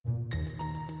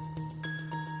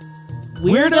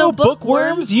Weirdo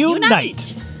bookworms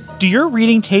unite! Do your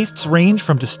reading tastes range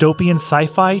from dystopian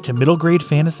sci-fi to middle-grade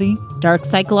fantasy? Dark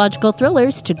psychological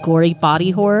thrillers to gory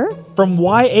body horror? From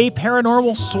YA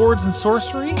paranormal swords and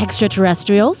sorcery?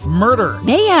 Extraterrestrials? Murder?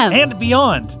 Mayhem? And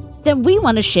beyond? Then we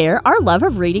want to share our love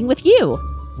of reading with you.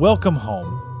 Welcome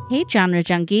home. Hey, genre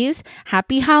junkies.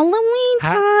 Happy Halloween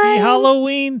time. Happy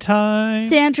Halloween time.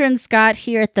 Sandra and Scott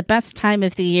here at the best time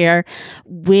of the year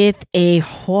with a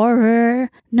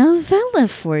horror novella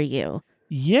for you.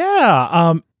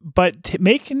 Yeah, but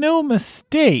make no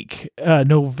mistake,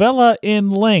 novella in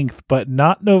length, but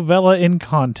not novella in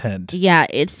content. Yeah,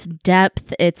 it's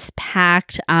depth, it's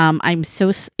packed. I'm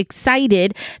so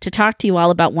excited to talk to you all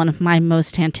about one of my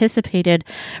most anticipated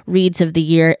reads of the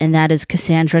year, and that is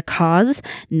Cassandra Claus,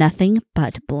 Nothing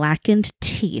But Blackened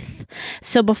Teeth.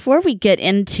 So before we get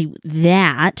into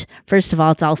that, first of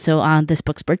all, it's also this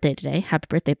book's birthday today. Happy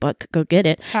birthday, book. Go get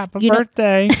it. Happy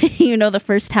birthday. The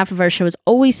first half of our show is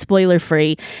always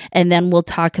spoiler-free. And then we'll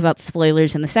talk about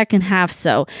spoilers in the second half.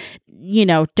 So,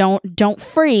 don't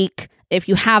freak if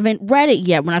you haven't read it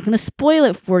yet. We're not going to spoil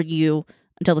it for you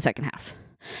until the second half.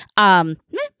 Maybe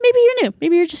you're new.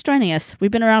 Maybe you're just joining us.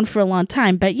 We've been around for a long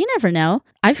time, but you never know.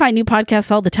 I find new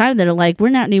podcasts all the time that are like, we're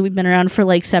not new. We've been around for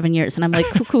like 7 years. And I'm like,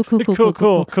 cool.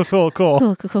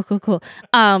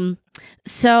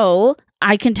 So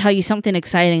I can tell you something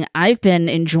exciting I've been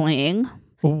enjoying.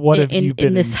 What have you been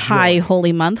in this enjoying? high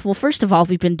holy month? Well, first of all,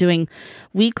 we've been doing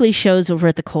weekly shows over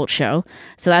at the Cult Show.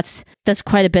 So that's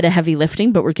quite a bit of heavy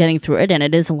lifting, but we're getting through it, and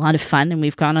it is a lot of fun, and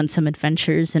we've gone on some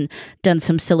adventures and done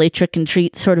some silly trick and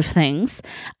treat sort of things.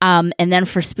 And then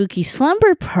for Spooky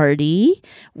Slumber Party,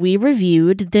 we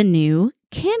reviewed the new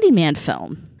Candyman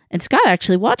film. And Scott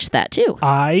actually watched that too.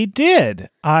 I did.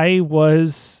 I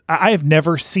have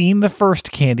never seen the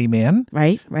first Candyman.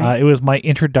 Right. It was my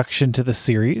introduction to the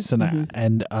series,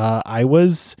 and I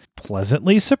was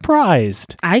pleasantly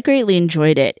surprised. I greatly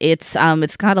enjoyed it. It's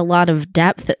got a lot of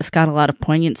depth. It's got a lot of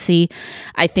poignancy.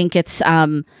 I think it's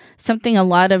something a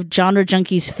lot of genre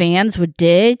junkies fans would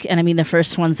dig. And I mean, the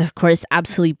first one's of course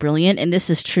absolutely brilliant, and this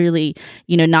is truly,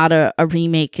 not a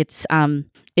remake. It's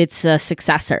a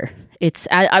successor.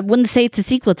 I wouldn't say it's a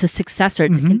sequel, it's a successor.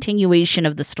 It's a continuation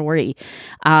of the story,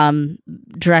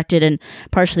 directed and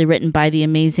partially written by the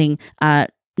amazing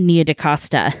Nia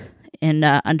DaCosta, and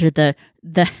under the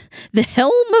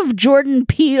helm of Jordan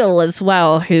Peele as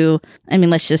well, who, I mean,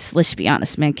 let's be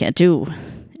honest, man can't do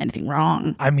anything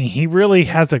wrong. I mean, he really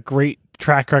has a great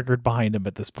track record behind him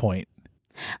at this point.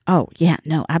 Oh, yeah,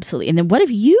 no, absolutely. And then what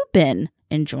have you been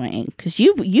enjoying? Because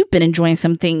you've been enjoying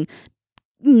something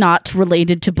not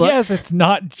related to books. Yes, it's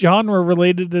not genre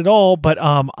related at all, but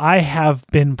I have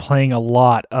been playing a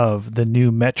lot of the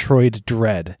new Metroid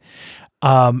Dread.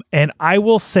 And I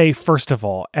will say, first of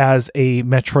all, as a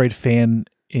Metroid fan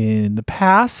in the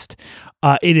past,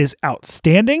 it is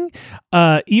outstanding,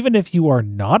 even if you are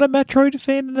not a Metroid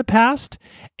fan in the past.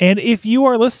 And if you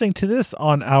are listening to this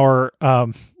on our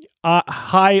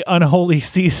high unholy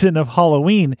season of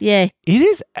Halloween, yeah, it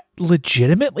is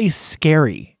legitimately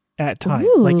scary at times.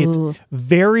 Ooh. Like, it's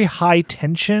very high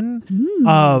tension.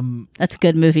 That's a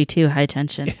good movie too, High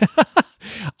Tension.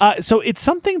 So it's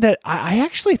something that I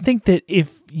actually think that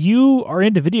if you are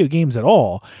into video games at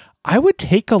all, I would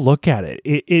take a look at it.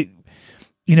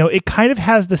 It kind of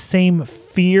has the same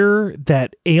fear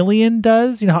that Alien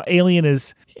does. You know how Alien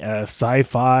is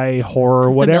sci-fi,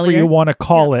 horror, whatever you want to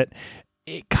call it.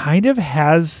 It kind of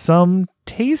has some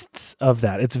tastes of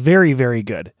that. It's very, very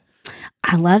good.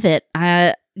 I love it.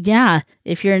 Yeah,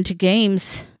 if you're into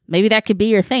games, maybe that could be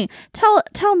your thing. Tell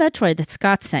Metroid that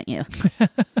Scott sent you.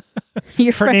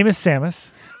 Her name is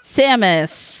Samus.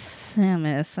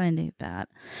 Samus, I need that.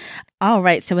 All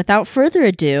right, so without further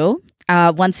ado,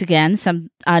 once again,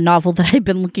 some novel that I've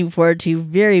been looking forward to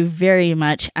very, very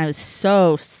much. I was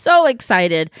so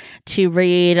excited to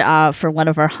read for one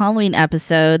of our Halloween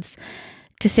episodes,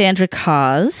 Cassandra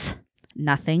Claus,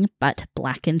 Nothing But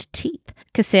Blackened Teeth.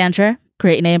 Cassandra,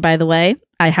 great name, by the way.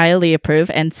 I highly approve.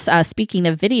 And speaking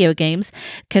of video games,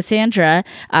 Cassandra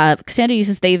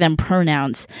uses they, them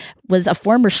pronouns, was a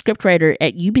former scriptwriter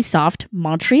at Ubisoft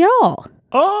Montreal.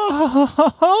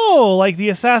 Oh, like the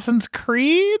Assassin's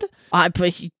Creed?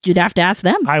 But you'd have to ask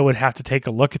them. I would have to take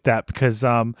a look at that, because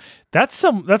that's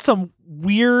some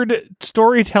weird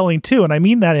storytelling too, and I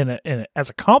mean that in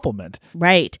as a compliment.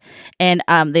 Right. And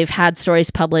they've had stories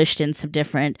published in some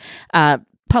different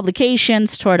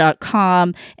publications,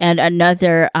 Tor.com, and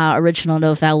another original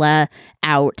novella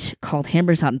out called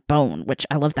Hammers on Bone, which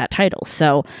I love that title.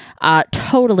 So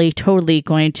totally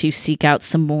going to seek out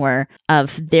some more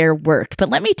of their work. But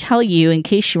let me tell you, in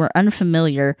case you are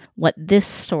unfamiliar, what this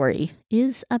story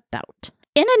is about.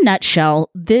 In a nutshell,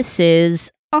 this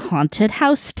is a haunted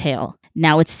house tale.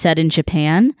 Now it's set in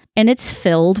Japan, and it's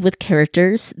filled with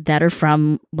characters that are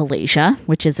from Malaysia,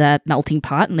 which is a melting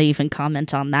pot, and they even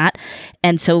comment on that.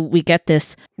 And so we get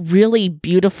this really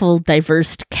beautiful,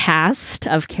 diverse cast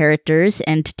of characters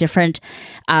and different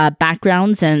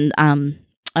backgrounds and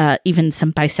even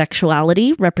some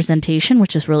bisexuality representation,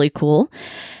 which is really cool.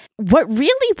 What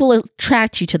really will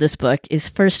attract you to this book is,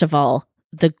 first of all,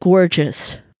 the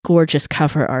gorgeous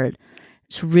cover art.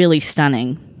 It's really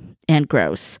stunning and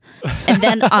gross. And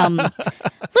then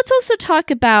let's also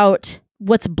talk about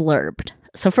what's blurbed.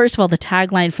 So first of all, the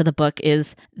tagline for the book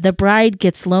is, "The bride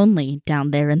gets lonely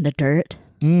down there in the dirt."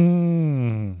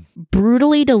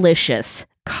 Brutally delicious.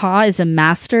 Ka is a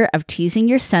master of teasing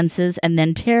your senses and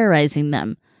then terrorizing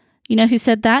them. You know who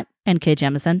said that? N.K.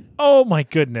 Jemisin. Oh my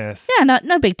goodness. Yeah,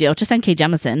 no big deal. Just N.K.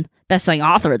 Jemisin, best-selling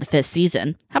author of the 5th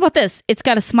season. How about this? It's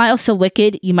got a smile so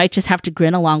wicked, you might just have to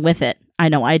grin along with it. I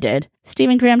know I did.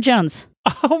 Stephen Graham Jones.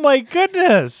 Oh my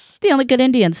goodness. The Only Good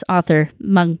Indians author,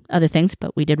 among other things,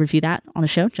 but we did review that on the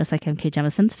show, just like N.K.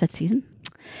 Jemisin's 5th season.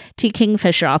 T.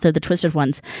 Kingfisher, author of The Twisted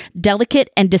Ones. Delicate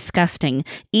and disgusting.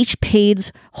 Each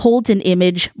page holds an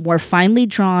image more finely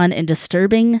drawn and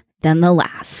disturbing than the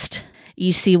last.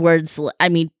 You see words,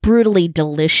 brutally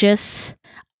delicious,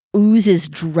 oozes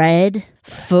dread,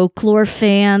 folklore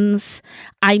fans.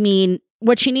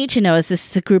 What you need to know is this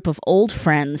is a group of old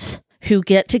friends who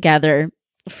get together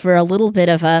for a little bit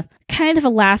of a kind of a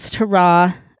last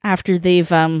hurrah after they've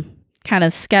kind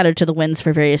of scattered to the winds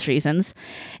for various reasons.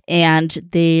 And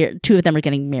two of them are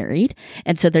getting married.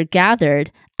 And so they're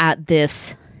gathered at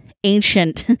this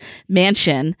ancient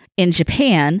mansion in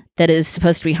Japan that is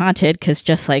supposed to be haunted because,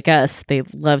 just like us, they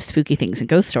love spooky things and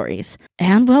ghost stories.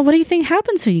 And, well, what do you think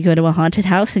happens when you go to a haunted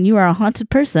house and you are a haunted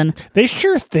person? They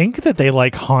sure think that they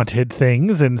like haunted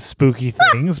things and spooky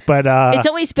things, but it's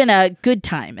always been a good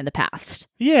time in the past.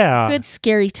 Yeah. Good,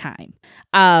 scary time.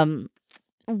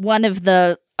 One of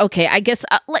the... Okay, I guess...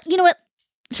 you know what?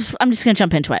 I'm just going to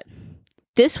jump into it.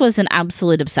 This was an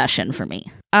absolute obsession for me.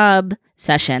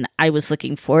 Obsession. I was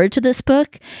looking forward to this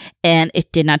book, and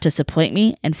it did not disappoint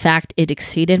me. In fact, it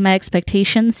exceeded my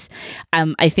expectations.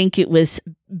 I think it was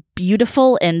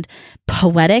beautiful and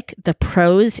poetic. The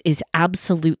prose is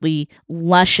absolutely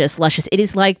luscious. It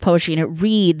is like poetry, and it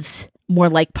reads more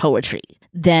like poetry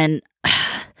than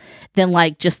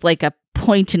like just like a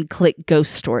point-and-click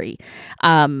ghost story.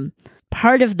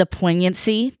 Part of the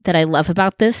poignancy that I love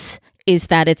about this is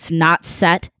that it's not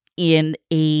set in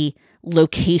a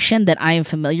location that I am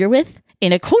familiar with,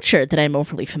 in a culture that I'm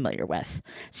overly familiar with.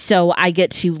 So I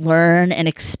get to learn and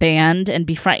expand and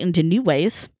be frightened in new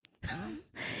ways.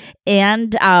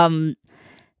 And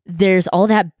there's all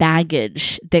that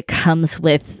baggage that comes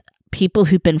with people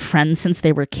who've been friends since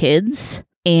they were kids,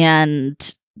 and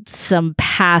some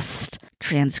past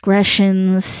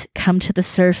transgressions come to the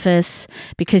surface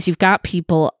because you've got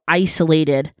people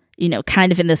isolated,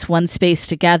 kind of in this one space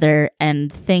together,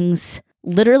 and things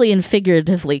literally and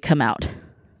figuratively come out.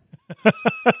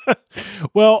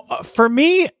 Well, for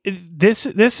me, this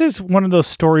is one of those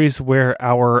stories where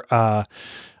our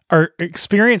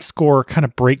experience score kind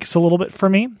of breaks a little bit for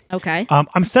me. Okay.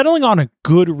 I'm settling on a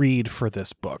good read for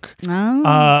this book.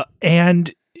 Oh.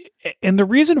 And the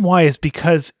reason why is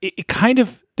because it kind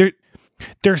of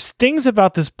there's things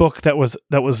about this book that was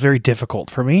very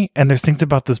difficult for me, and there's things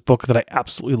about this book that I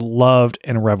absolutely loved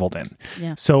and reveled in.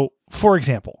 Yeah. So, for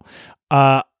example,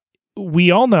 we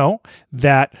all know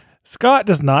that Scott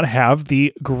does not have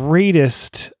the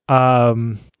greatest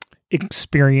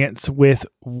experience with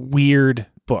weird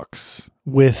books.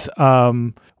 With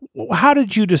how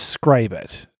did you describe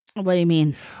it? What do you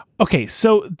mean? Okay,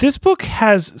 so this book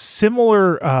has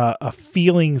similar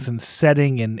feelings and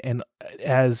setting and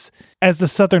as the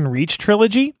Southern Reach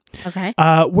trilogy. Okay.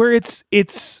 Where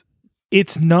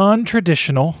it's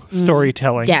non-traditional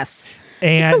storytelling. Yes.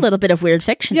 And it's a little bit of weird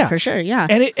fiction, for sure. Yeah.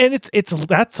 And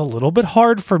that's a little bit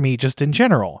hard for me just in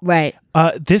general. Right.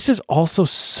 This is also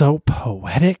so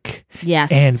poetic.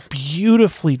 Yes. And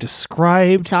beautifully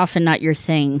described. It's often not your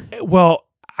thing. Well,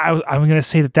 I'm going to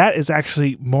say that is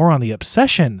actually more on the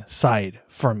obsession side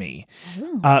for me.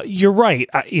 Oh. You're right.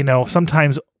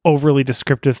 Sometimes overly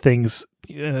descriptive things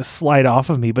slide off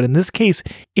of me, but in this case,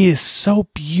 it is so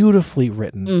beautifully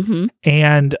written, mm-hmm.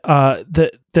 and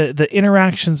the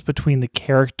interactions between the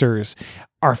characters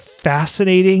are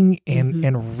fascinating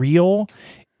and real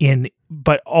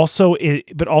but also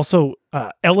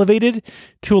elevated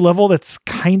to a level that's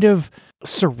kind of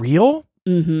surreal.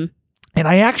 Mm-hmm. And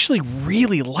I actually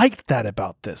really liked that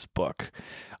about this book.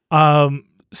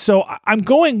 So I'm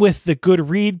going with the good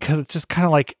read because it's just kind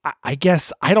of like, I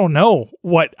guess I don't know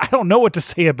what to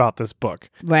say about this book.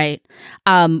 Right.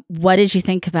 What did you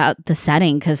think about the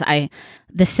setting? Because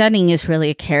the setting is really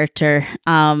a character.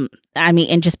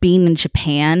 And just being in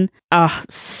Japan,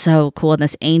 so cool in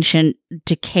this ancient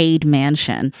decayed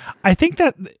mansion. I think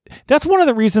that's one of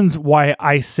the reasons why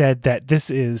I said that this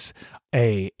is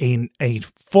a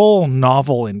full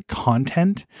novel in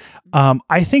content.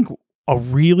 I think a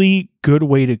really good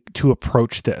way to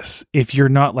approach this, if you're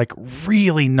not like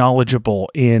really knowledgeable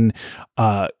in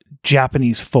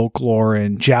Japanese folklore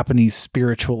and Japanese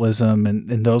spiritualism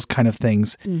and those kind of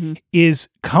things, is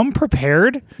come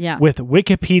prepared with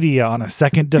Wikipedia on a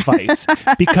second device,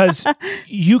 because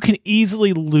you can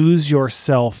easily lose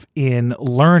yourself in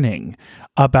learning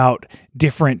about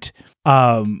different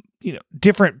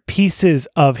different pieces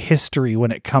of history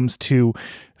when it comes to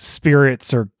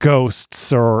spirits or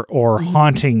ghosts or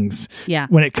hauntings. Yeah.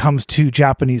 When it comes to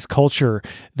Japanese culture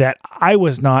that I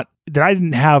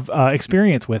didn't have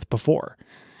experience with before.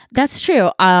 That's true.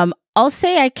 I'll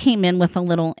say I came in with a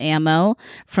little ammo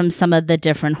from some of the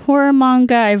different horror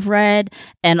manga I've read,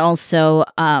 and also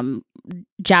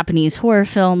Japanese horror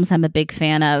films I'm a big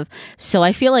fan of. So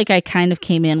I feel like I kind of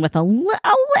came in with a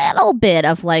little bit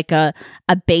of like a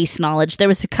base knowledge. There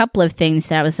was a couple of things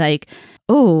that I was like,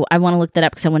 oh, I want to look that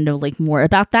up because I want to know like more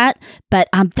about that. But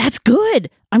that's good.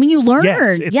 I mean, you learn.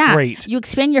 Yes, it's great. You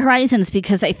expand your horizons,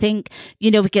 because I think,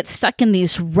 we get stuck in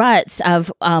these ruts of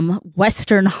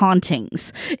Western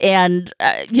hauntings and,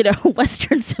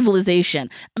 Western civilization,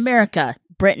 America,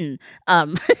 Britain,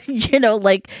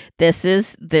 like this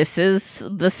is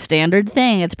the standard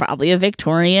thing. It's probably a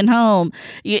Victorian home.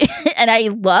 And I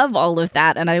love all of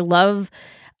that. And I love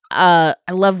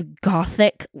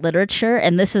Gothic literature.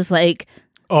 And this is like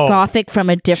Gothic from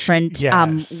a different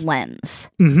lens.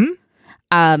 Mm-hmm.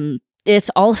 It's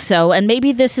also, and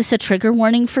maybe this is a trigger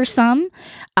warning for some,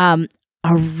 a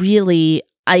really,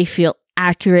 I feel,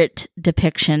 accurate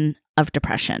depiction of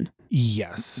depression.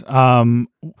 Yes.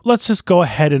 Let's just go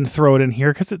ahead and throw it in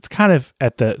here because it's kind of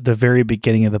at the very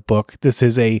beginning of the book. This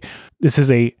is a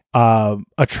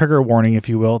trigger warning, if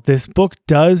you will. This book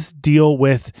does deal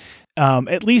with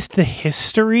at least the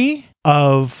history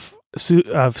of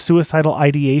suicidal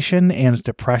ideation and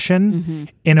depression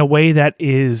in a way that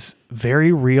is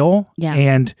very real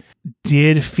and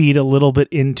did feed a little bit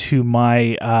into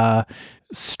my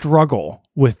struggle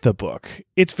with the book.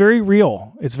 It's very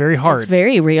real. It's very hard. It's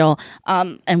very real.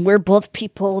 And we're both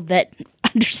people that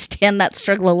understand that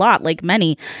struggle a lot, like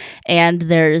many. And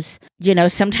there's,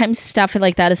 sometimes stuff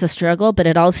like that is a struggle, but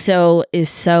it also is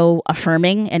so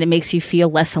affirming and it makes you feel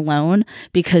less alone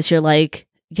because you're like,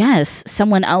 yes,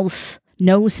 someone else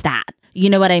knows that. You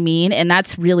know what I mean? And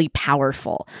that's really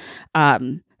powerful.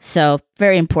 So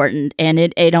very important. And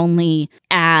it only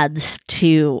adds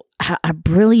to a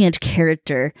brilliant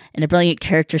character and a brilliant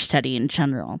character study in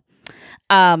general.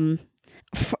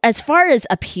 As far as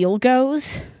appeal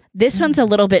goes, this one's a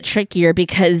little bit trickier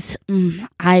because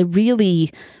I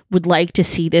really would like to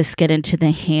see this get into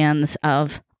the hands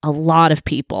of a lot of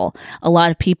people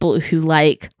who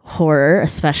like horror,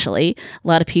 especially a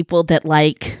lot of people that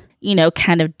like,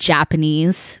 kind of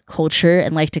Japanese culture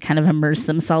and like to kind of immerse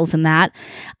themselves in that.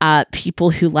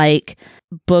 People who like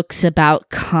books about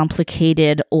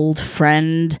complicated old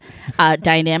friend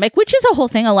dynamic, which is a whole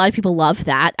thing. A lot of people love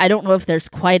that. I don't know if there's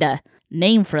quite a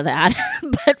name for that,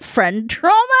 but friend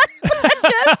trauma.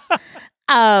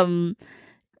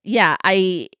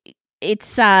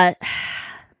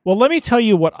 Well, let me tell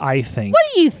you what I think. What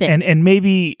do you think? And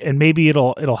maybe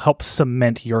it'll help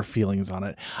cement your feelings on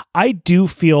it. I do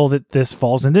feel that this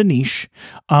falls into niche,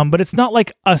 but it's not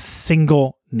like a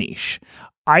single niche.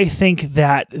 I think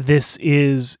that this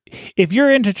is, if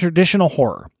you're into traditional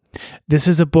horror, this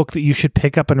is a book that you should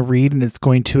pick up and read, and it's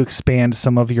going to expand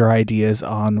some of your ideas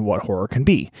on what horror can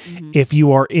be. Mm-hmm. If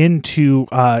you are into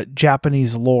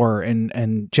Japanese lore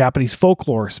and Japanese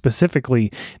folklore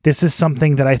specifically, this is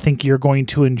something that I think you're going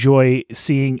to enjoy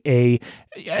seeing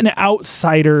an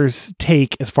outsider's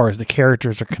take as far as the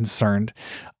characters are concerned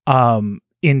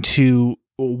into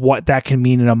what that can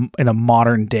mean in a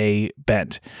modern day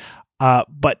bent.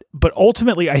 But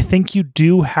ultimately, I think you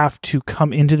do have to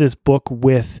come into this book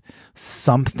with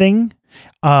something.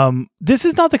 This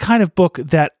is not the kind of book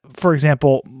that, for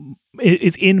example,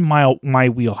 is in my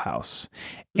wheelhouse.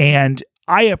 And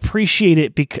I appreciate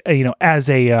it because, as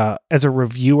a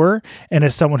reviewer and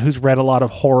as someone who's read a lot of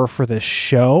horror for this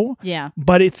show. Yeah.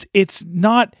 But it's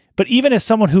not. But even as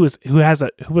someone who was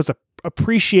a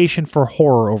appreciation for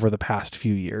horror over the past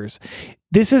few years,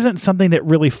 this isn't something that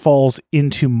really falls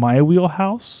into my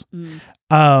wheelhouse.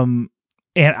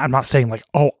 And I'm not saying like,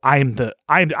 oh,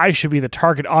 I should be the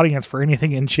target audience for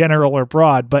anything in general or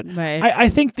broad, but right. I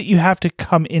think that you have to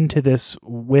come into this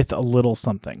with a little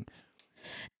something.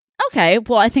 Okay,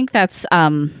 well, I think that's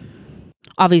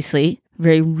obviously a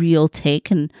very real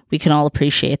take, and we can all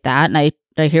appreciate that. And I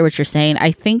hear what you're saying.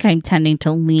 I think I'm tending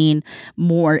to lean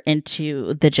more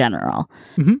into the general.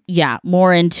 Mm-hmm. Yeah,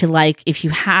 more into like if you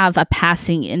have a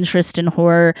passing interest in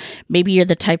horror, maybe you're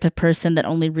the type of person that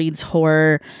only reads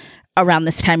horror around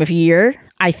this time of year,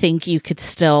 I think you could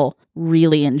still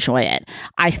really enjoy it.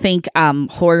 I think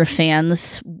horror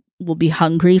fans will be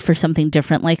hungry for something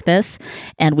different like this,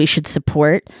 and we should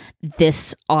support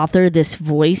this author, this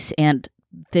voice, and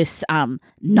this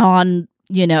non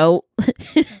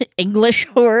English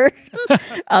horror.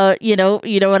 You know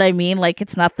what I mean? Like,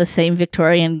 it's not the same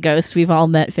Victorian ghost we've all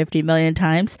met 50 million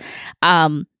times.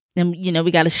 And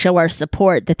we got to show our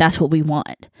support that that's what we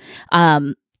want.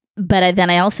 But then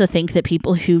I also think that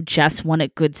people who just want a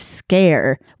good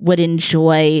scare would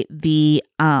enjoy the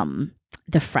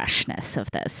freshness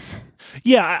of this.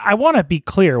 Yeah, I want to be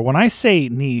clear. When I say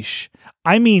niche,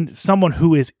 I mean someone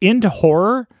who is into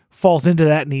horror falls into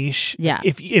that niche. Yeah.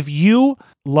 If you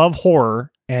love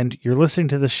horror and you're listening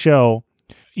to the show,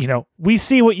 we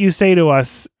see what you say to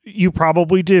us. You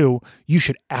probably do. You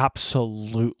should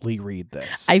absolutely read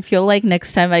this. I feel like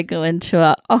next time I go into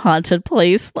a haunted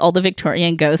place, all the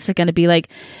Victorian ghosts are going to be like,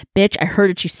 bitch, I heard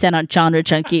what you said on Genre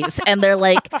Junkies. And they're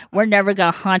like, we're never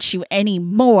going to haunt you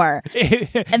anymore.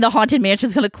 And the Haunted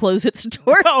Mansion's going to close its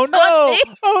doors. Oh, no.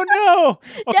 Oh, no.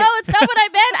 Okay. No, it's not what I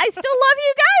meant. I still love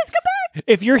you guys. Come back.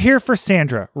 If you're here for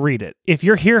Sandra, read it. If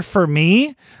you're here for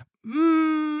me,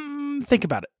 think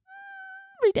about it.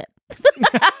 Read it.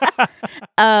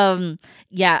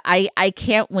 Yeah, I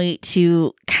can't wait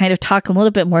to kind of talk a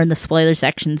little bit more in the spoiler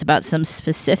sections about some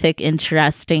specific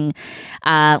interesting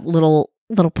little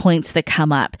points that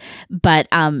come up. But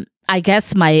I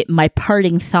guess my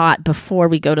parting thought before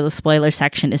we go to the spoiler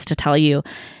section is to tell you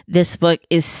this book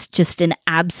is just an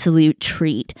absolute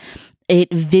treat.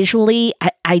 It visually,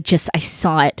 I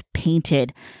saw it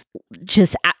painted,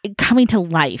 just coming to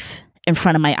life in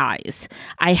front of my eyes.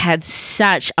 I had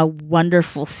such a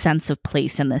wonderful sense of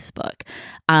place in this book.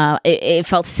 It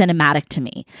felt cinematic to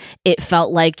me. It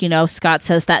felt like, Scott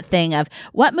says that thing of,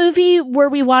 what movie were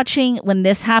we watching when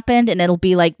this happened? And it'll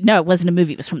be like, no, it wasn't a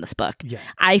movie. It was from this book. Yeah.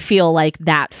 I feel like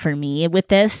that for me with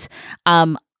this.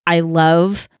 I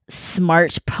love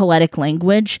smart poetic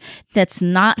language that's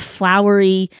not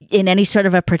flowery in any sort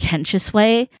of a pretentious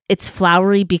way. It's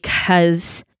flowery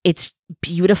because it's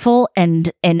beautiful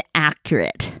and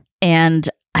accurate. And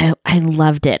I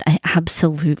loved it. I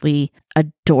absolutely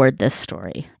adored this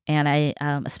story. And I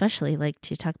especially like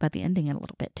to talk about the ending in a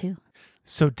little bit too.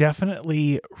 So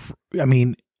definitely, I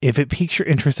mean, if it piques your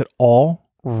interest at all,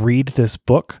 read this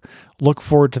book. Look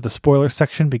forward to the spoiler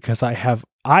section because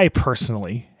I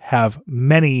personally have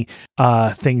many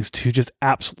things to just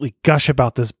absolutely gush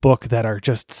about this book that are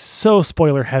just so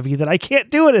spoiler heavy that I can't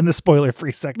do it in the spoiler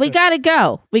free section. We gotta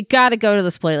go to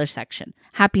the spoiler section.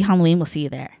 Happy Halloween. We'll see you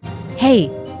there. Hey,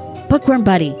 Bookworm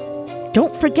Buddy,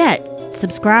 don't forget,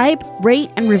 subscribe,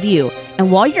 rate, and review.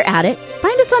 And while you're at it,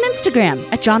 find us on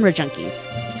Instagram at Genre Junkies.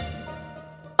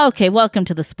 Okay, welcome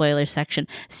to the spoiler section.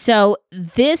 So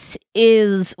this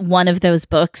is one of those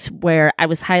books where I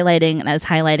was highlighting and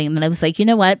then I was like, you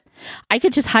know what? I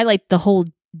could just highlight the whole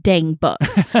dang book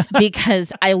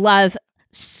because I love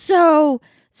so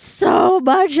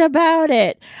much about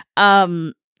it.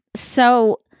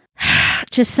 So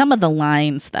just some of the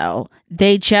lines though,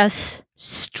 they just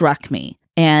struck me.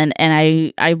 And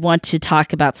I want to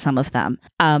talk about some of them.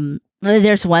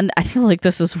 There's one, I feel like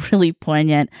this is really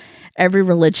poignant. Every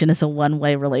religion is a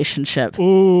one-way relationship.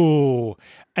 Ooh.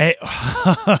 It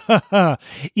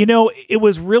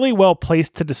was really well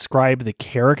placed to describe the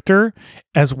character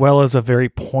as well as a very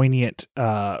poignant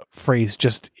phrase.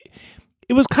 Just,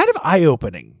 it was kind of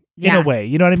eye-opening in a way.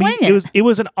 You know what I mean? Poignant. It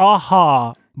was an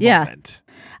aha moment.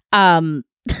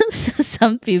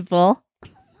 Some people,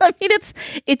 I mean,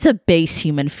 it's a base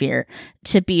human fear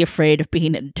to be afraid of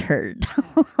being interred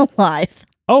alive.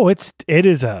 Oh, it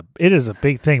is a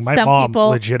big thing. My mom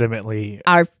legitimately.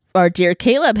 Our dear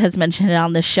Caleb has mentioned it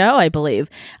on the show, I believe,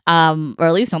 or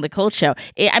at least on the Cult Show.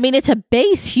 It's a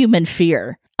base human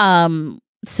fear.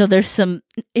 So there's some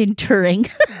interring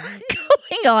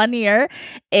going on here,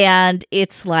 and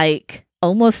it's like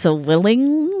almost a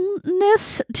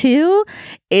willingness too.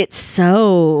 It's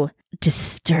so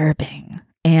disturbing.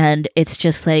 And it's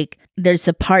just like, there's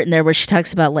a part in there where she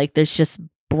talks about like, there's just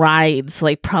brides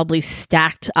like probably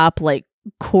stacked up like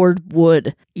cord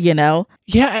wood, you know?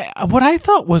 Yeah. What I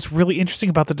thought was really interesting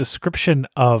about the description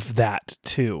of that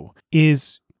too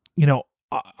is, you know,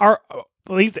 at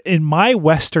least in my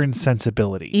Western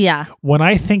sensibility, Yeah. when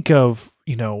I think of,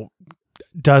 you know,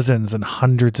 dozens and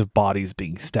hundreds of bodies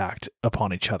being stacked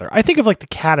upon each other, I think of like the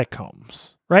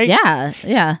catacombs, right? Yeah.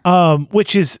 Yeah.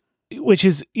 Which is,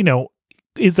 you know,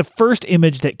 is the first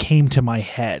image that came to my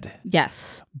head.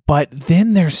 Yes. But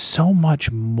then there's so much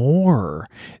more,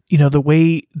 you know, the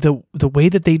way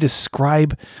that they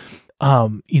describe,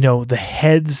 you know, the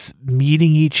heads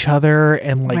meeting each other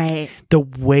and like Right. the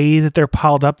way that they're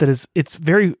piled up, it's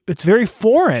very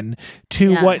foreign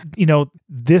to Yeah. what, you know,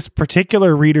 this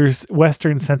particular reader's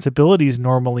Western sensibilities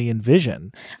normally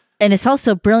envision. And it's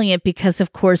also brilliant because,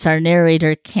 of course, our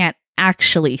narrator can't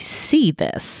actually see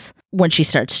this when she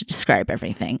starts to describe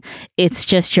everything. It's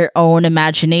just your own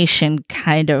imagination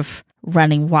kind of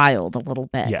running wild a little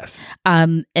bit. Yes.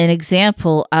 An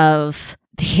example of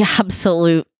the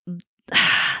absolute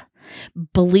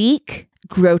bleak,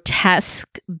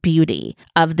 grotesque beauty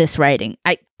of this writing.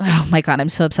 Oh my God, I'm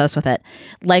so obsessed with it.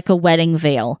 Like a wedding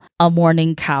veil, a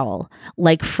mourning cowl,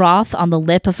 like froth on the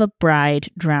lip of a bride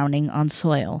drowning on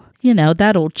soil. You know,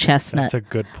 that old chestnut. That's a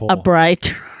good pull. A bride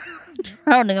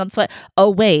drowning on soil. Oh,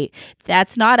 wait,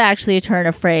 that's not actually a turn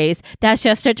of phrase. That's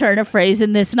just a turn of phrase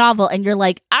in this novel. And you're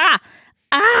like,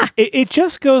 It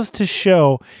just goes to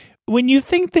show, when you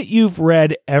think that you've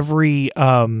read every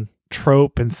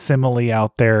trope and simile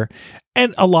out there,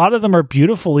 and a lot of them are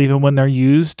beautiful even when they're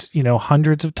used, you know,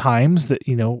 hundreds of times, that,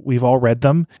 you know, we've all read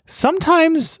them.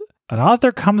 Sometimes an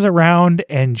author comes around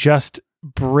and just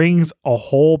brings a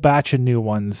whole batch of new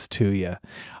ones to you.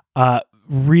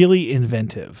 Really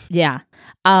inventive. Yeah.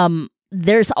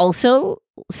 There's also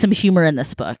some humor in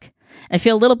this book. I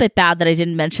feel a little bit bad that I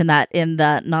didn't mention that in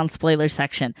the non-spoiler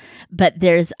section, but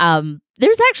there's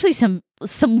actually some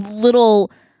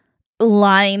little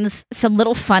lines, some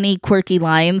little funny, quirky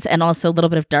lines, and also a little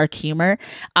bit of dark humor.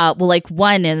 Well, like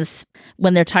one is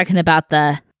when they're talking about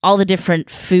all the different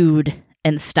food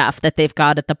and stuff that they've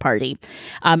got at the party.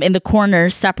 In the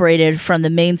corner, separated from the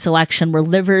main selection, were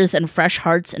livers and fresh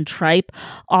hearts and tripe,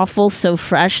 awful so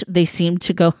fresh they seemed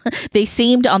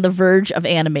on the verge of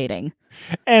animating.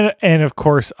 And of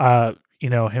course,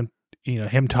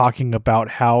 him talking about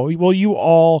how, well, you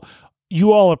all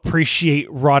appreciate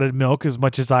rotted milk as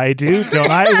much as I do,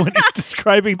 don't I? When he's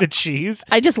describing the cheese.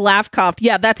 I just coughed.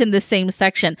 Yeah, that's in the same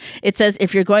section. It says,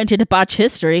 if you're going to debauch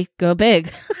history, go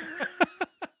big.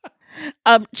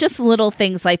 Just little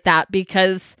things like that,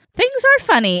 because things are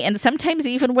funny, and sometimes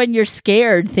even when you're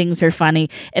scared, things are funny.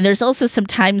 And there's also some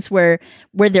times where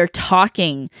they're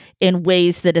talking in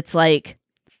ways that it's like,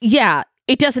 yeah,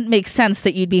 it doesn't make sense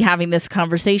that you'd be having this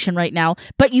conversation right now,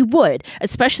 but you would,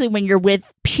 especially when you're with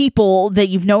people that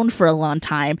you've known for a long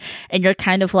time, and you're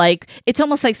kind of like, it's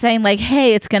almost like saying like,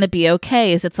 hey, it's going to be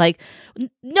okay. It's like,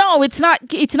 no, it's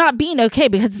not being okay,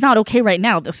 because it's not okay right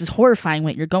now. This is horrifying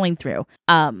what you're going through.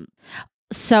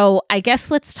 So I guess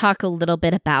let's talk a little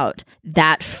bit about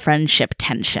that friendship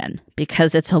tension,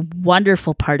 because it's a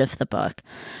wonderful part of the book.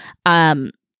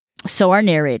 So our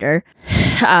narrator,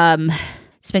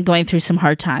 has been going through some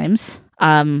hard times.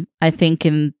 I think,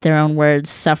 in their own words,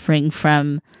 suffering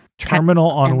from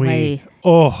terminal ennui.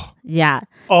 Oh, yeah.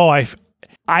 Oh,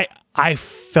 I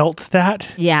felt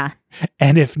that. Yeah.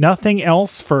 And if nothing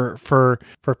else, for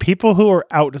people who are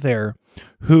out there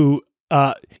who,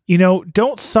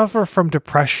 don't suffer from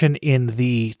depression in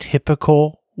the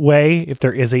typical way, if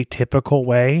there is a typical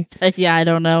way. Yeah, I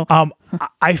don't know.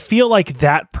 I feel like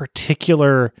that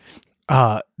particular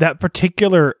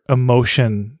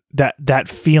emotion, that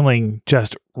feeling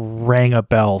just rang a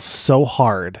bell so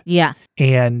hard. Yeah.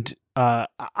 And I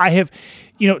have,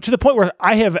 to the point where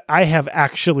I have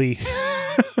actually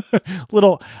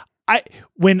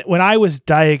when I was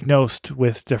diagnosed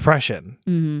with depression,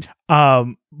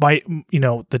 mm-hmm.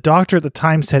 The doctor at the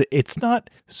time said it's not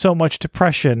so much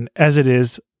depression as it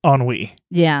is ennui.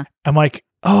 Yeah. I'm like,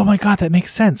 oh my God, that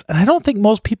makes sense. And I don't think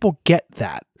most people get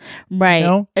that. Right. You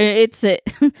know? It's a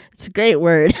great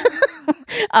word.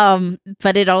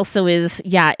 But it also is,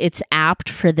 it's apt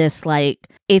for this, like,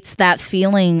 it's that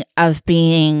feeling of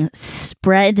being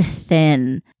spread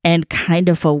thin and kind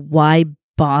of a why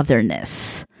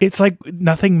botherness. It's like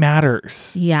nothing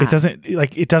matters. Yeah. It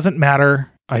doesn't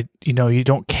matter. You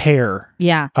don't care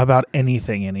about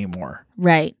anything anymore.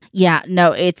 Right. Yeah.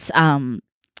 No, it's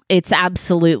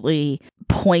absolutely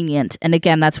poignant. And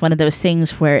again, that's one of those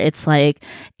things where it's like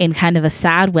in kind of a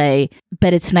sad way,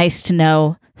 but it's nice to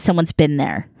know someone's been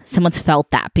there. Someone's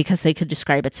felt that because they could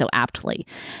describe it so aptly.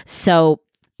 So,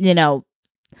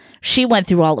 she went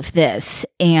through all of this,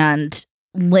 and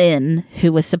Lynn,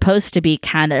 who was supposed to be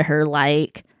kind of her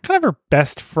kind of her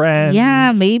best friend.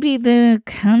 Yeah, maybe the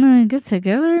kind of get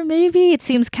together, maybe. It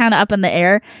seems kind of up in the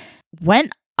air.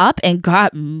 Went up and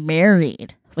got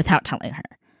married without telling her.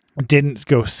 Didn't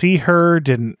go see her,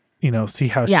 didn't, see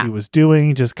how she was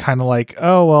doing. Just kind of like,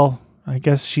 oh, well, I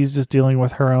guess she's just dealing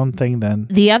with her own thing then.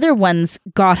 The other ones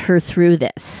got her through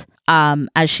this,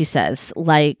 as she says,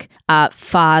 like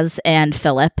Foz and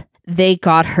Philip. They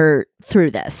got her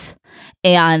through this.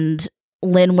 And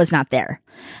Lynn was not there.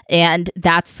 And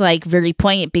that's like very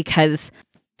poignant because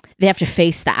they have to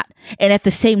face that. And at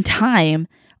the same time,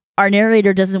 our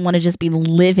narrator doesn't want to just be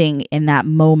living in that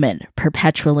moment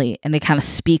perpetually. And they kind of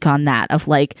speak on that of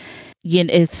like,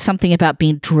 it's something about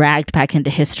being dragged back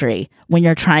into history when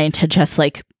you're trying to just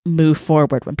like move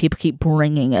forward, when people keep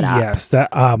bringing it up. Yes, that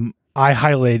I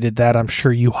highlighted that. I'm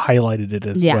sure you highlighted it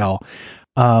as well.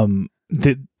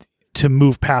 To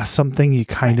move past something, you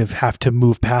kind of have to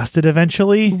move past it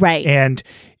eventually. Right. And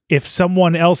if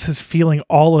someone else is feeling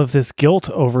all of this guilt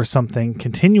over something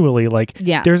continually,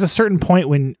 there's a certain point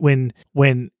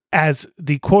when as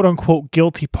the quote unquote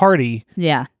guilty party,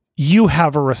 you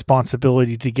have a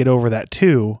responsibility to get over that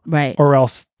too. Right. Or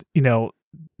else,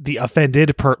 the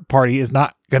offended party is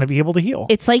not going to be able to heal.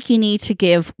 It's like you need to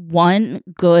give one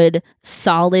good,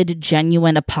 solid,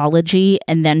 genuine apology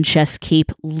and then just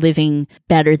keep living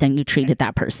better than you treated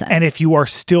that person. And if you are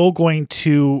still going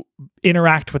to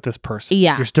interact with this person,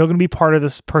 you're still going to be part of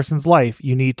this person's life,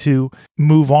 you need to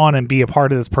move on and be a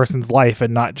part of this person's life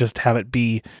and not just have it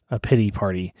be a pity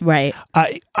party. Right.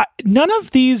 None of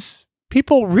these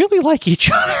people really like each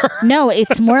other. No,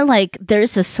 it's more like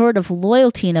there's a sort of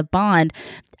loyalty and a bond.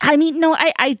 I mean, no,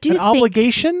 I do think...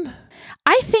 obligation?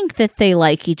 I think that they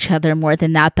like each other more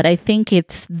than that, but I think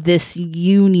it's this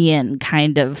union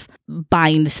kind of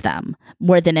binds them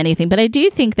more than anything. But I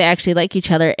do think they actually like each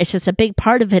other. It's just a big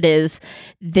part of it is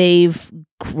they've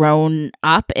grown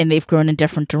up and they've grown in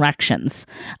different directions.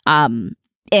 And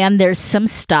there's some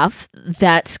stuff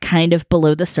that's kind of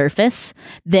below the surface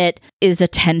that is a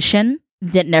tension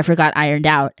that never got ironed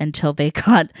out until they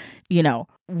got,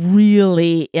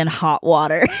 really in hot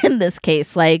water in this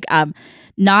case. Like,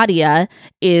 Nadia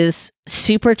is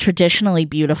super traditionally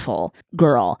beautiful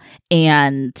girl.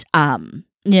 And,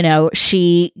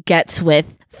 she gets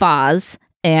with Foz.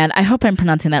 And I hope I'm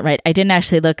pronouncing that right. I didn't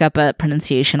actually look up a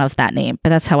pronunciation of that name,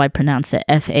 but that's how I pronounce it,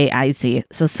 Faiz.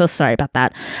 So sorry about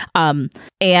that.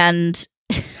 And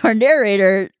our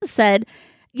narrator said,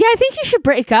 yeah, I think you should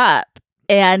break up.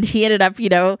 And he ended up,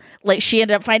 she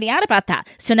ended up finding out about that.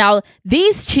 So now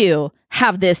these two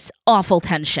have this awful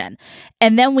tension.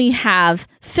 And then we have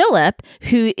Philip,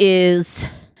 who is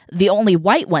the only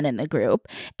white one in the group.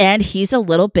 And he's a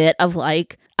little bit of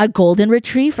like a golden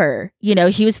retriever.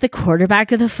 He was the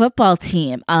quarterback of the football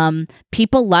team.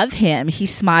 People love him. He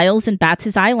smiles and bats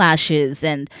his eyelashes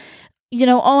and,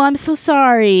 oh, I'm so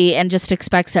sorry, and just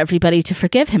expects everybody to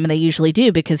forgive him. And they usually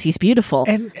do because he's beautiful.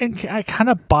 And I kind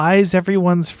of buys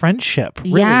everyone's friendship.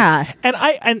 Really. Yeah. And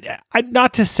I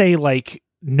not to say like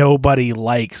nobody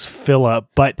likes Philip,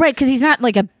 but right, because he's not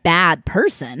like a bad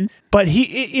person. But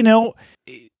he,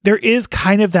 there is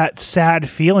kind of that sad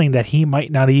feeling that he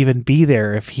might not even be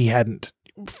there if he hadn't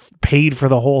paid for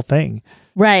the whole thing.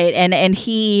 Right. And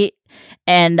he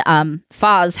and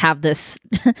Foz have this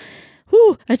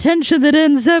attention that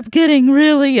ends up getting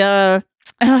really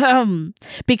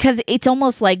because it's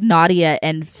almost like Nadia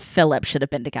and Philip should have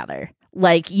been together.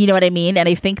 Like, you know what I mean? And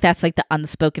I think that's like the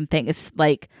unspoken thing. It's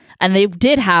like, and they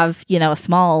did have, a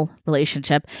small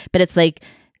relationship, but it's like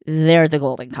they're the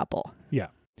golden couple. Yeah.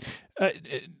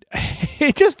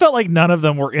 It just felt like none of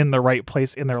them were in the right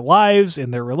place in their lives,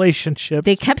 in their relationships.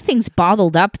 They kept things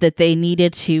bottled up that they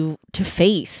needed to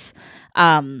face.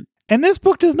 And this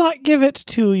book does not give it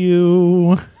to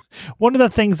you. One of the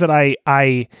things that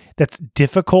I that's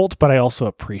difficult, but I also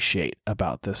appreciate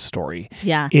about this story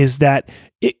is that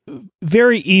it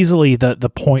very easily the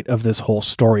point of this whole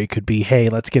story could be, hey,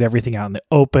 let's get everything out in the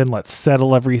open. Let's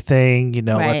settle everything.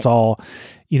 Let's all,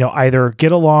 either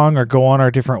get along or go on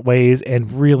our different ways.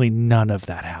 And really none of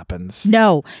that happens.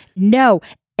 No.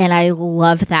 And I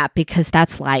love that because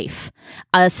that's life.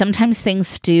 Sometimes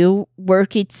things do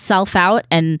work itself out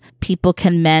and people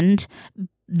can mend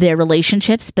their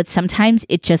relationships, but sometimes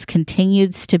it just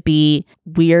continues to be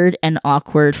weird and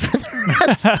awkward for the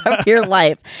rest of your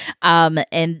life.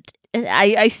 And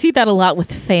I see that a lot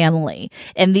with family.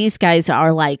 And these guys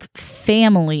are like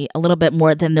family a little bit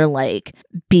more than they're like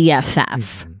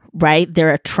BFF, right?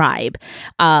 They're a tribe.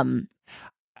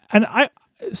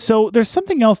 So there's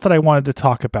something else that I wanted to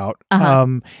talk about.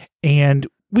 And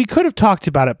we could have talked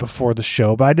about it before the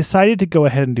show, but I decided to go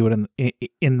ahead and do it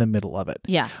in the middle of it.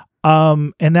 Yeah.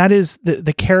 And that is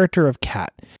the character of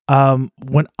Kat.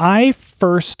 When I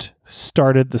first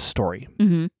started the story,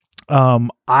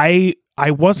 I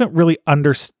wasn't really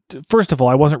first of all,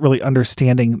 I wasn't really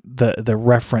understanding the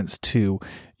reference to,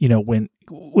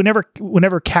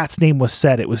 whenever Kat's name was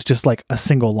said, it was just like a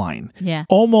single line. Yeah.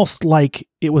 Almost like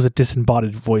it was a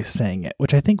disembodied voice saying it,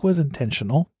 which I think was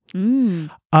intentional.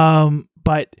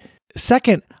 But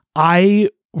second, I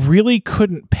really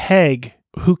couldn't peg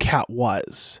who Kat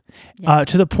was,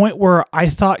 to the point where I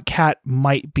thought Kat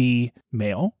might be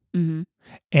male.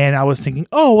 And I was thinking,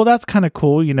 oh, well, that's kind of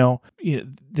cool,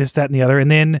 this, that, and the other. And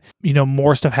then,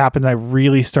 more stuff happened. I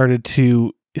really started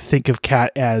to think of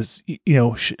Kat as,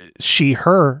 she,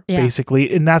 her,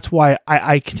 basically. And that's why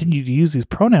I continue to use these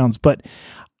pronouns. But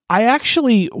I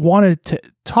actually wanted to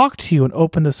talk to you and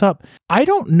open this up. I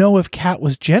don't know if Kat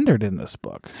was gendered in this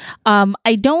book.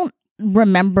 I don't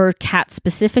remember Kat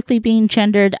specifically being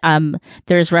gendered.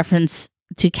 There's reference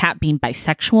to Kat being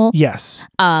bisexual. Yes.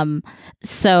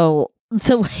 So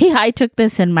the way I took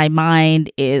this in my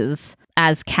mind is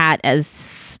as Kat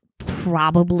as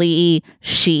probably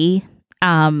she.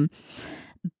 But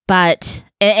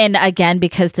and again,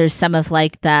 because there's some of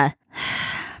like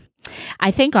I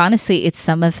think honestly it's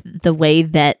some of the way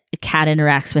that Kat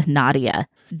interacts with Nadia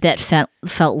that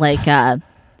felt like a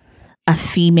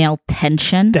female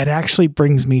tension. That actually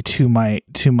brings me to my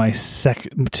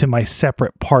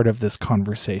separate part of this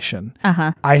conversation.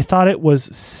 I thought it was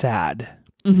sad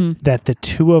that the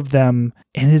two of them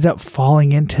ended up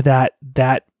falling into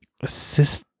that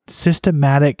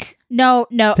systematic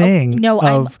thing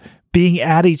of being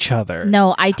at each other.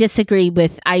 No, I disagree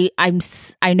with. I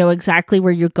know exactly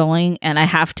where you're going, and I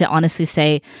have to honestly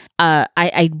say,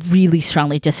 I really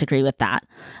strongly disagree with that.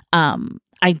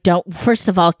 I don't. First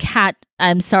of all, Kat,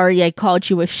 I'm sorry I called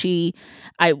you a she.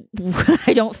 I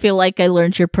don't feel like I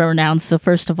learned your pronouns. So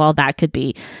first of all, that could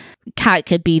be Kat,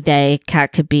 could be they,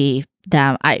 Kat could be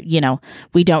them.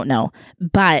 We don't know.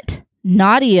 But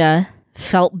Nadia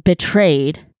felt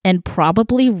betrayed, and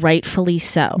probably rightfully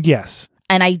so. Yes.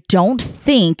 And I don't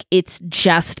think it's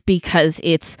just because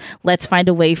it's, let's find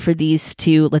a way for these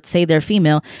two, let's say they're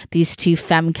female, these two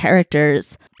femme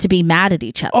characters to be mad at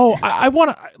each other. Oh, I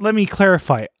want to, let me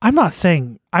clarify. I'm not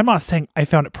saying I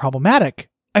found it problematic.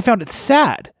 I found it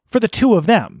sad for the two of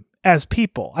them as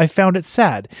people. I found it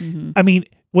sad. I mean,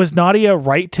 was Nadia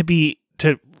right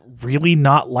to really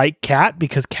not like Kat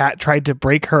because Kat tried to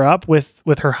break her up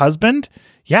with her husband?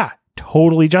 Yeah.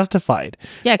 Totally justified.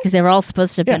 Yeah, because they were all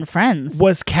supposed to have been friends.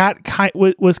 Was Kat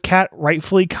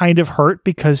rightfully kind of hurt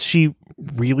because she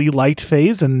really liked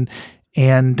FaZe and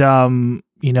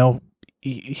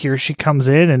here she comes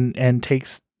in and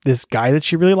takes this guy that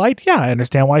she really liked. Yeah, I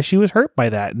understand why she was hurt by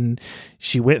that, and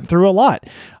she went through a lot.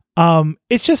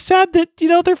 It's just sad that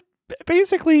they're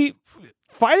basically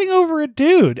fighting over a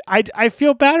dude. I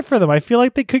feel bad for them. I feel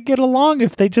like they could get along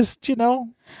if they just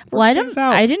Well, I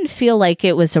didn't feel like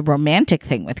it was a romantic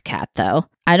thing with Kat, though.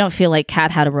 I don't feel like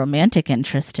Kat had a romantic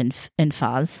interest in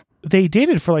Faz. They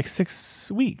dated for like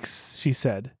 6 weeks, she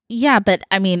said. Yeah, but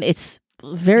I mean, it's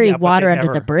very water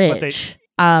under the bridge.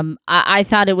 I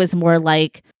thought it was more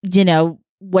like,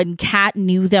 when Kat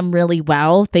knew them really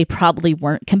well, they probably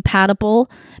weren't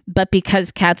compatible. But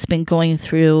because Kat's been going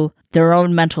through their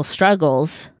own mental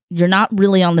struggles, you're not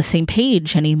really on the same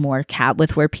page anymore, Kat,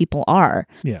 with where people are.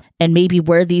 Yeah. And maybe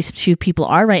where these two people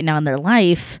are right now in their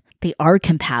life, they are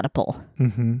compatible.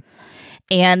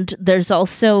 And there's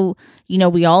also,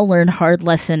 we all learn hard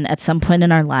lesson at some point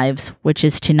in our lives, which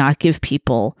is to not give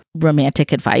people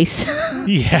romantic advice.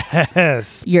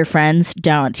 Yes. Your friends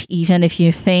don't. Even if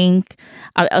you think,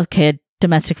 okay,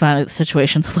 domestic violence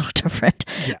situation's a little different.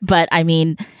 Yeah. But I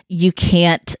mean, you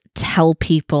can't tell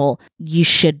people you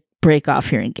should break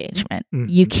off your engagement.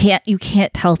 You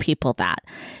can't tell people that,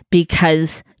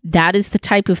 because that is the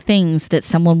type of things that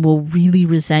someone will really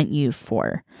resent you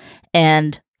for.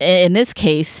 And in this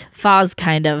case, Faz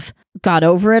kind of got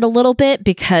over it a little bit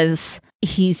because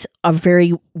he's a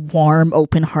very warm,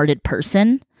 open-hearted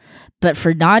person. But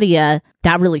for Nadia,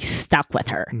 that really stuck with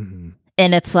her.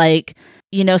 And it's like,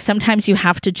 sometimes you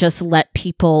have to just let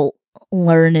people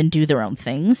learn and do their own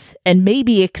things and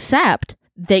maybe accept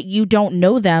that you don't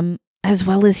know them as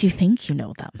well as you think you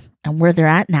know them and where they're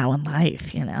at now in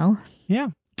life, Yeah.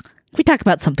 We talk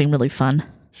about something really fun.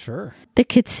 Sure. The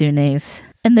kitsunes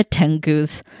and the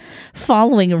tengus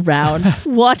following around,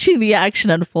 watching the action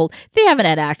unfold. They haven't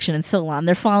had action in so long.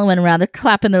 They're following around. They're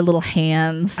clapping their little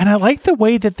hands. And I like the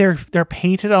way that they're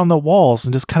painted on the walls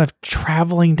and just kind of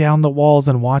traveling down the walls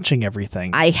and watching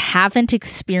everything. I haven't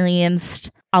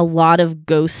experienced a lot of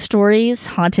ghost stories,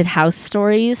 haunted house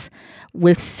stories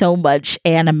with so much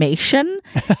animation.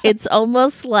 It's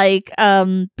almost like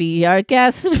be our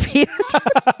guest,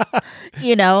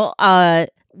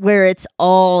 where it's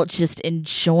all just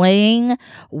enjoying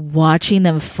watching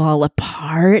them fall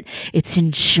apart. It's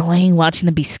enjoying watching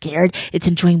them be scared. It's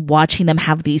enjoying watching them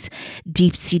have these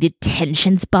deep-seated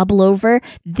tensions bubble over.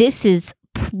 This is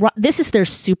their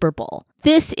Super Bowl.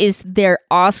 This is their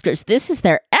Oscars. This is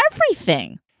their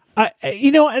everything.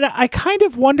 And I kind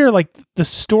of wonder, like, the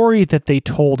story that they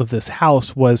told of this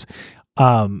house was,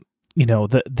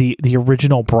 the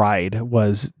original bride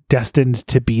was destined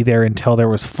to be there until there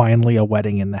was finally a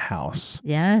wedding in the house.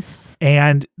 Yes.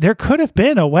 And there could have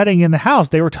been a wedding in the house.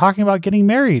 They were talking about getting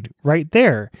married right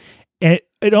there. And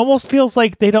it almost feels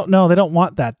like they don't know. They don't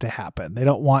want that to happen. They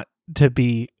don't want to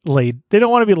be laid. They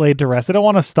don't want to be laid to rest. They don't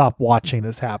want to stop watching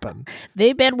this happen.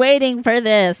 They've been waiting for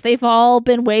this. They've all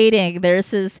been waiting.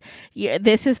 This is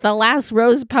the last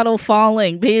rose petal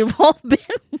falling. They've all been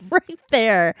right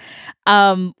there.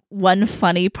 One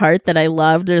funny part that I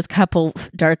loved, there's a couple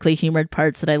darkly humored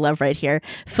parts that I love right here.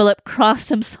 Philip crossed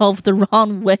himself the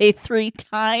wrong way 3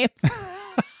 times. It's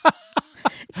like,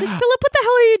 Philip, what the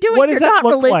hell are you doing? What does You're that not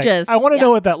look religious. like? I want to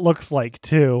know what that looks like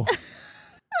too.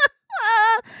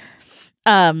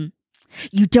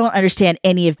 You don't understand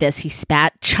any of this, he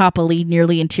spat, choppily,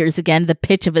 nearly in tears again, the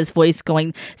pitch of his voice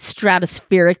going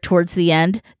stratospheric towards the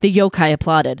end. The yokai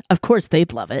applauded. Of course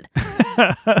they'd love it.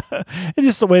 And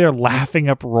just the way they're laughing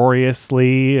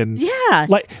uproariously and yeah.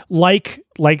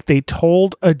 Like they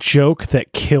told a joke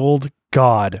that killed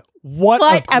God.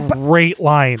 What a great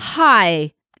line.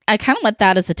 Hi. I kind of want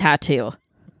that as a tattoo.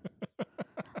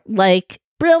 Like,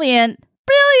 brilliant.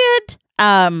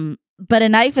 But a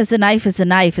knife is a knife is a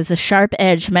knife is a sharp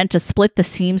edge meant to split the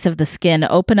seams of the skin,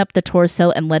 open up the torso,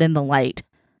 and let in the light.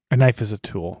 A knife is a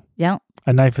tool. Yeah.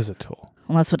 A knife is a tool.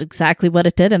 Well, that's exactly what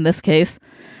it did in this case.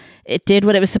 It did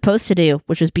what it was supposed to do,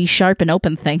 which was be sharp and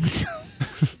open things.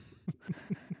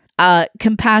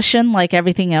 Compassion, like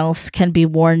everything else, can be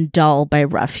worn dull by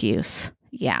rough use.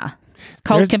 Yeah. It's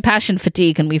called compassion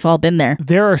fatigue, and we've all been there.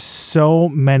 There are so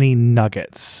many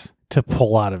nuggets to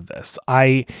pull out of this.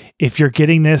 If you're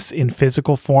getting this in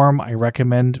physical form, I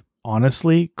recommend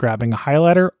honestly grabbing a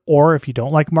highlighter, or if you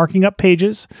don't like marking up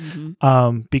pages,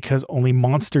 because only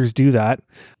monsters do that.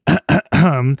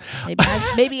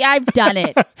 Maybe I've done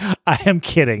it. I am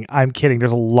kidding.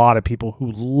 There's a lot of people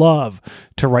who love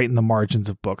to write in the margins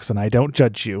of books, and I don't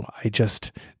judge you. I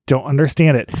just don't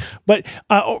understand it. But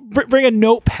bring a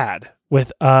notepad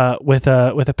with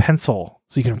a pencil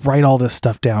so you can write all this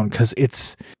stuff down, because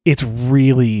it's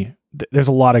really, there's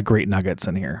a lot of great nuggets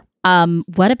in here.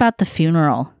 What about the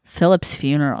funeral? Philip's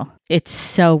funeral. It's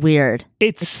so weird.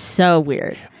 It's so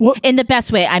weird. Well, in the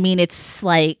best way. I mean, it's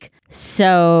like,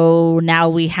 so now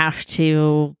we have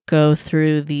to go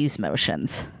through these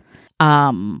motions.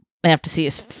 I have to see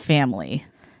his family,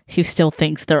 who still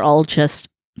thinks they're all just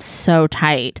so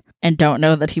tight and don't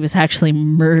know that he was actually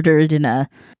murdered in a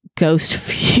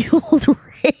ghost-fueled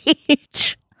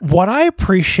rage. What I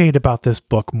appreciate about this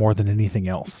book more than anything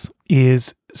else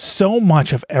is so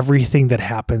much of everything that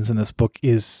happens in this book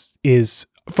is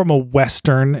from a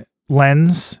Western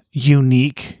lens,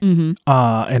 unique and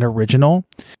original.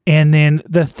 And then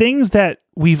the things that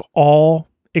we've all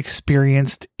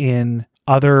experienced in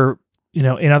other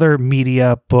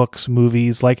media, books,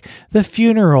 movies, like the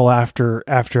funeral after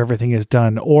everything is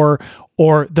done, or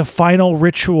the final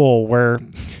ritual where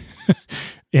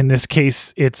in this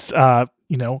case it's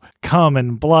cum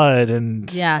and blood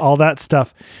and all that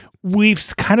stuff. We've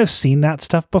kind of seen that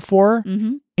stuff before.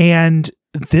 And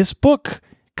this book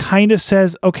kind of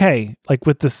says, okay, like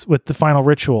with the final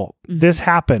ritual, this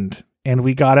happened and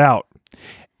we got out.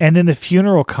 And then the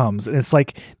funeral comes and it's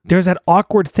like, there's that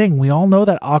awkward thing. We all know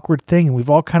that awkward thing. And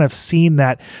we've all kind of seen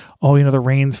that, the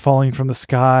rain's falling from the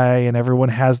sky and everyone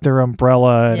has their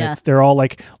umbrella and they're all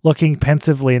like looking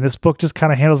pensively. And this book just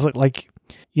kind of handles it like,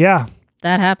 yeah,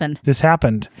 that happened. This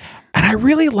happened. And I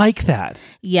really like that.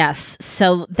 Yes.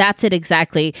 So that's it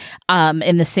exactly.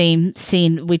 In the same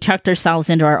scene, we tucked ourselves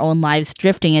into our own lives,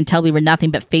 drifting until we were nothing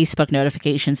but Facebook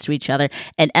notifications to each other,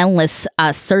 an endless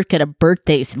circuit of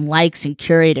birthdays and likes and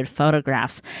curated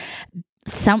photographs.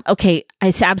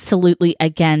 It's absolutely,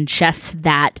 again, just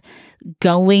that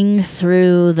going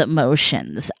through the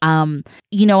motions. I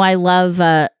love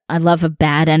I love a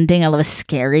bad ending. I love a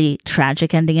scary,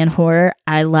 tragic ending in horror.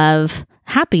 I love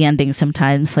happy endings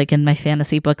sometimes, like in my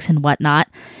fantasy books and whatnot.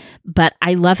 But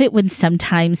I love it when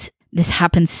sometimes this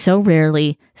happens so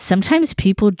rarely. Sometimes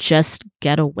people just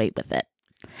get away with it.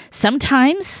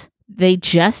 Sometimes they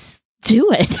just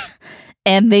do it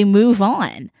and they move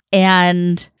on.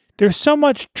 And there's so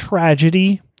much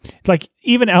tragedy, like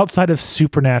even outside of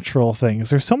supernatural things,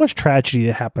 there's so much tragedy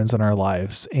that happens in our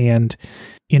lives. And,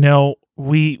 you know,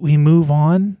 we move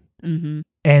on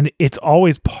and it's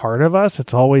always part of us.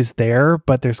 It's always there,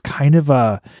 but there's kind of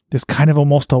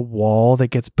almost a wall that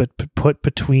gets put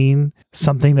between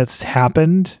something that's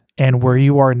happened and where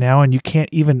you are now. And you can't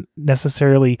even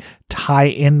necessarily tie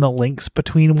in the links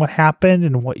between what happened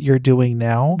and what you're doing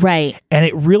now. Right. And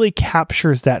it really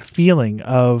captures that feeling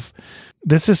of,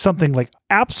 this is something like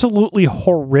absolutely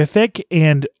horrific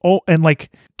and like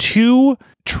too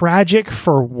tragic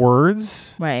for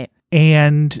words. Right.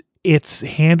 And it's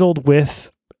handled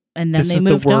with, and then this they is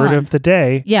moved the word on. of the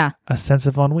day. Yeah. A sense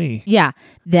of ennui. Yeah.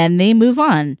 Then they move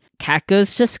on. Cat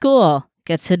goes to school,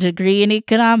 gets a degree in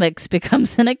economics,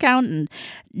 becomes an accountant.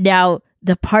 Now,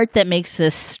 the part that makes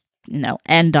this,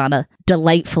 end on a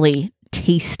delightfully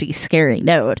tasty, scary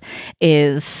note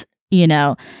is,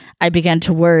 I began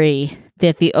to worry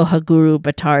that the Ohaguru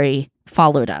Batari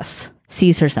followed us,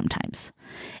 sees her sometimes.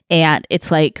 And it's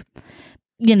like,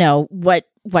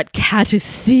 what Cat is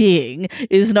seeing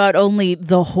is not only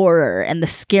the horror and the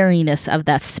scariness of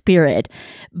that spirit,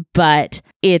 but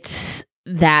it's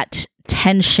that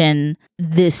tension,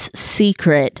 this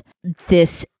secret,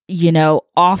 this,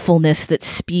 awfulness that's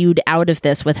spewed out of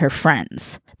this with her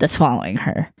friends that's following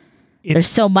her. There's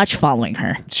so much following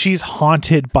her. She's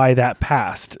haunted by that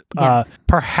past. Yeah.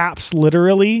 Perhaps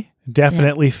literally,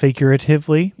 definitely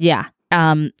figuratively. Yeah.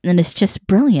 And it's just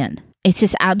brilliant. It's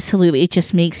just absolutely, it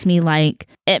just makes me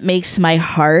it makes my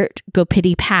heart go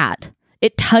pity pat.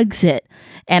 It tugs it.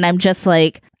 And I'm just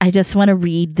like, I just want to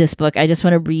read this book. I just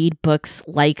want to read books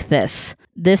like this.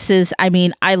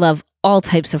 I love all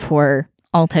types of horror.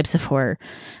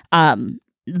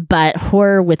 But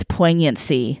horror with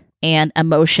poignancy and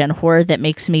emotion, horror that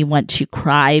makes me want to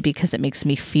cry because it makes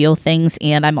me feel things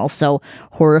and I'm also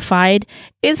horrified,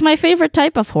 is my favorite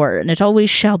type of horror, and it always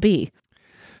shall be.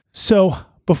 So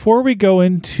before we go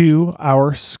into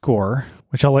our score,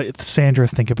 which I'll let Sandra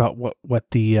think about what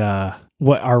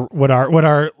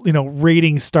our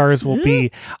rating stars will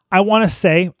be, I want to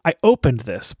say I opened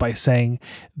this by saying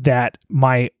that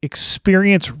my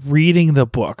experience reading the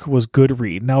book was good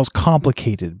read. Now it was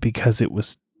complicated because it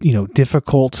was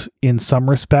difficult in some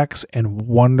respects and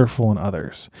wonderful in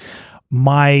others.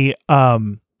 My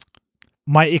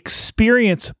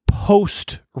experience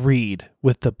post read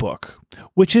with the book,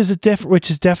 which is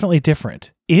definitely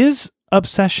different, is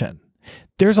Obsession.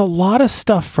 There's a lot of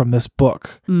stuff from this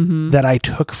book that I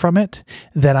took from it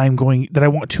that I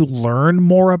want to learn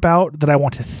more about, that I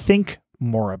want to think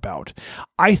more about.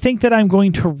 I think that I'm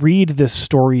going to read this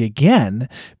story again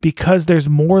because there's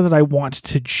more that I want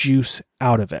to juice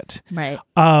out of it. Right.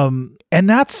 And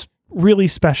that's really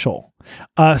special.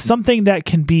 Something that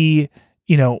can be,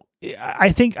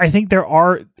 I think there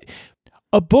are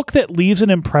a book that leaves an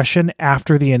impression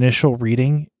after the initial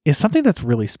reading is something that's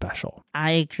really special.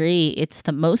 I agree. It's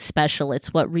the most special.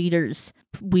 It's what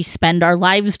we spend our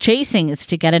lives chasing, is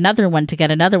to get another one, to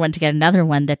get another one, to get another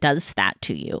one that does that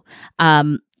to you.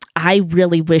 I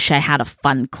really wish I had a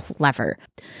fun, clever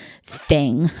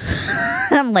thing.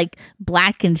 I'm like,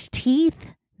 blackened teeth?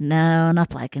 No, not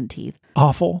blackened teeth.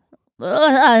 Awful.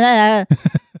 Like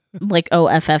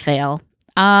OFFAL.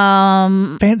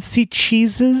 Fancy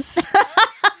cheeses?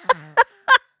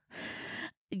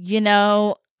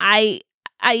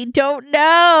 I don't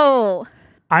know.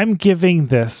 I'm giving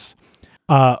this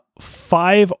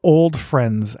 5 old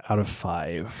friends out of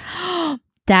 5.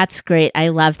 That's great. I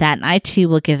love that. And I too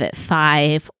will give it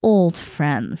 5 old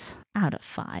friends out of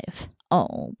 5.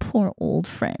 Oh, poor old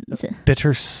friends.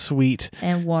 Bittersweet.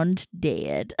 And one's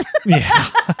dead. Yeah.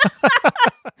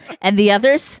 And the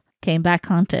others came back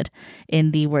haunted,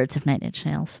 in the words of Nine Inch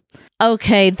Nails.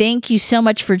 Okay, thank you so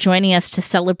much for joining us to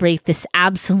celebrate this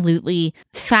absolutely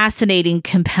fascinating,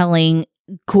 compelling,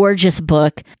 gorgeous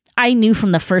book. I knew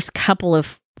from the first couple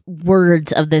of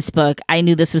words of this book, I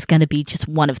knew this was going to be just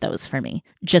one of those for me.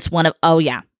 Just one of,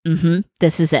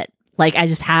 this is it. Like, I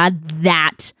just had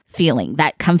that feeling,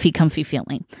 that comfy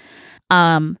feeling.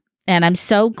 And I'm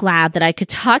so glad that I could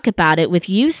talk about it with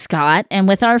you, Scott, and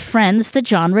with our friends, the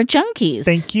Genre Junkies.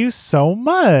 Thank you so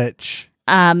much.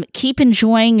 Keep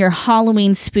enjoying your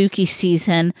Halloween spooky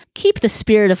season. Keep the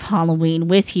spirit of Halloween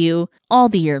with you all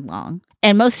the year long.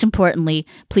 And most importantly,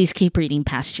 please keep reading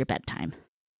past your bedtime.